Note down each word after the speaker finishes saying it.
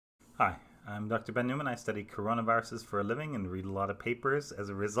Hi, I'm Dr. Ben Newman. I study coronaviruses for a living and read a lot of papers as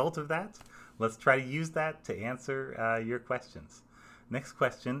a result of that. Let's try to use that to answer your questions. Next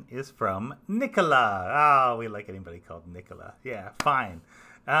question is from Nicola. Oh, we like anybody called Nicola. Yeah, fine.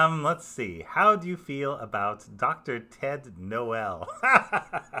 Let's see. How do you feel about Dr. Ted Noel?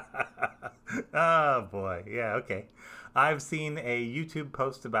 Oh boy. Yeah, okay. I've seen a YouTube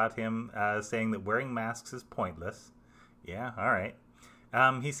post about him saying that wearing masks is pointless. Yeah, all right.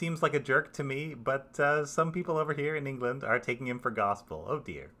 He seems like a jerk to me, but some people over here in England are taking him for gospel. Oh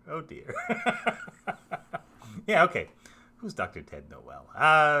dear. Oh dear. Yeah, okay. Who's Dr. Ted Noel?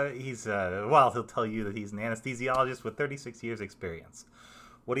 Well, he'll tell you that he's an anesthesiologist with 36 years' experience.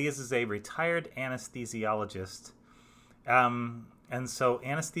 What he is a retired anesthesiologist. And so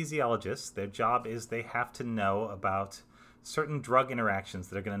anesthesiologists, their job is they have to know about certain drug interactions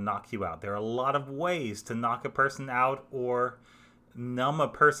that are going to knock you out. There are a lot of ways to knock a person out or numb a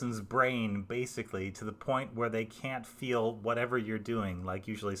person's brain, basically, to the point where they can't feel whatever you're doing, like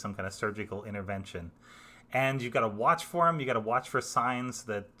usually some kind of surgical intervention. And you've got to watch for them. You've got to watch for signs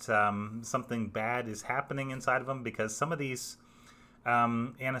that something bad is happening inside of them, because some of these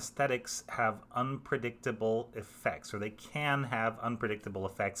anesthetics have unpredictable effects, or they can have unpredictable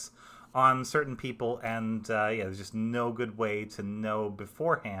effects on certain people, and yeah, there's just no good way to know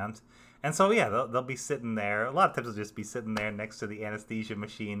beforehand. And so, yeah, they'll be sitting there. A lot of times they'll just be sitting there next to the anesthesia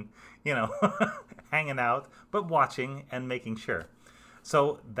machine, you know, hanging out, but watching and making sure.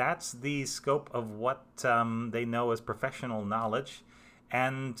 So that's the scope of what they know as professional knowledge.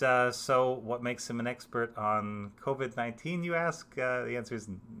 And so what makes him an expert on COVID-19, you ask? The answer is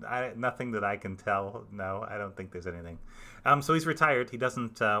nothing that I can tell. No, I don't think there's anything. So he's retired. He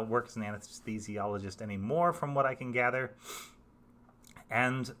doesn't work as an anesthesiologist anymore, from what I can gather.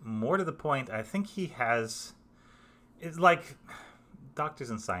 And more to the point, I think he has... It's like doctors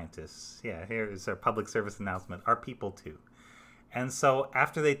and scientists. Yeah, here is our public service announcement. Are people too. And so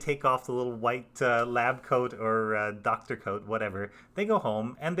after they take off the little white lab coat or doctor coat, whatever, they go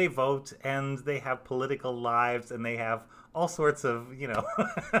home and they vote and they have political lives and they have all sorts of, you know,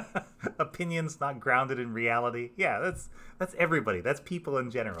 opinions not grounded in reality. Yeah, that's everybody. That's people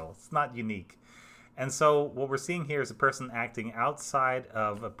in general. It's not unique. And so what we're seeing here is a person acting outside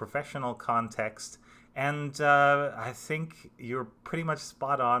of a professional context. And I think you're pretty much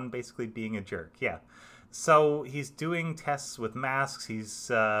spot on, basically being a jerk. Yeah. So he's doing tests with masks.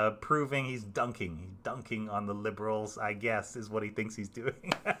 He's proving he's dunking. He's dunking on the liberals, I guess, is what he thinks he's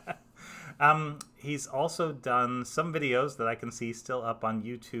doing. He's also done some videos that I can see still up on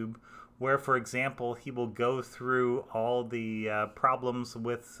YouTube where, for example, he will go through all the problems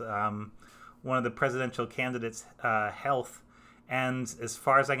with one of the presidential candidates' health. And as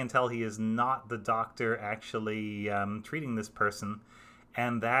far as I can tell, he is not the doctor actually treating this person.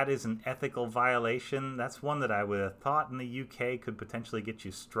 And that is an ethical violation. That's one that I would have thought in the UK could potentially get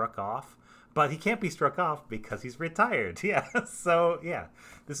you struck off. But he can't be struck off because he's retired. Yeah, so yeah,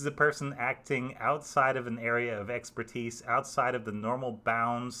 this is a person acting outside of an area of expertise, outside of the normal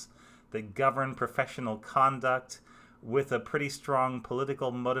bounds that govern professional conduct, with a pretty strong political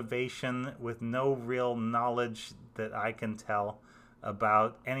motivation, with no real knowledge that I can tell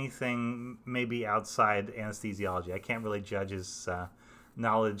about anything maybe outside anesthesiology. I can't really judge his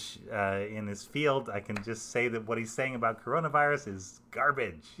knowledge in his field. I can just say that what he's saying about coronavirus is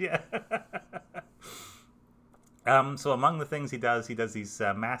garbage. Yeah. So among the things he does these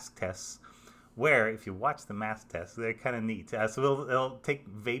mask tests, where if you watch the mask tests, they're kind of neat. So he'll take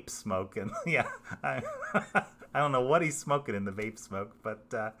vape smoke, and yeah, I don't know what he's smoking in the vape smoke, but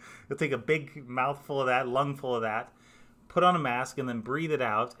he'll take a big mouthful of that, lungful of that, put on a mask, and then breathe it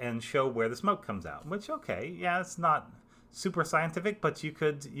out and show where the smoke comes out. Which, okay, yeah, it's not super scientific, but you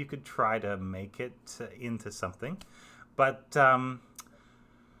could try to make it into something. But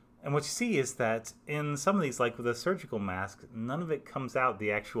and what you see is that in some of these, like with a surgical mask, none of it comes out,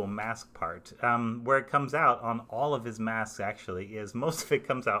 the actual mask part. Where it comes out on all of his masks actually is most of it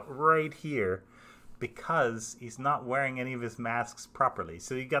comes out right here, because he's not wearing any of his masks properly.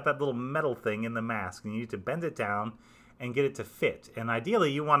 So you got that little metal thing in the mask, and you need to bend it down and get it to fit. And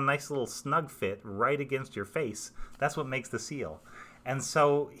ideally, you want a nice little snug fit right against your face. That's what makes the seal. And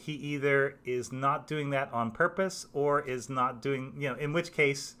so he either is not doing that on purpose, or is not doing, you know, in which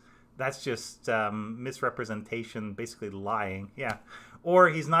case that's just misrepresentation, basically lying. Yeah. Or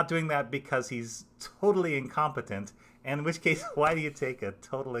he's not doing that because he's totally incompetent, in which case, why do you take a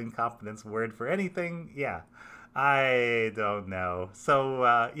total incompetence word for anything? Yeah. I don't know.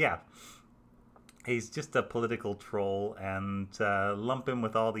 So, yeah. He's just a political troll, and lump him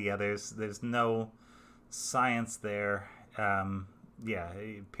with all the others. There's no science there. yeah,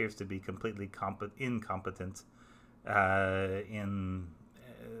 he appears to be completely incompetent in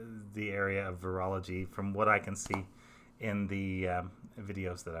the area of virology, from what I can see in the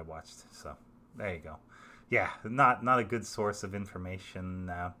videos that I watched. So there you go. Yeah, not a good source of information,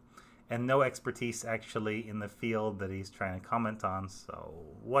 and no expertise actually in the field that he's trying to comment on. So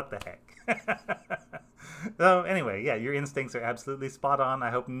what the heck? So anyway, yeah, your instincts are absolutely spot on.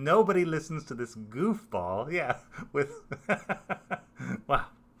 I hope nobody listens to this goofball. Yeah, with wow,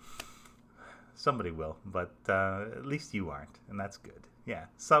 somebody will, but at least you aren't, and that's good. Yeah.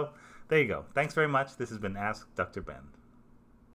 So there you go. Thanks very much. This has been Ask Dr. Ben.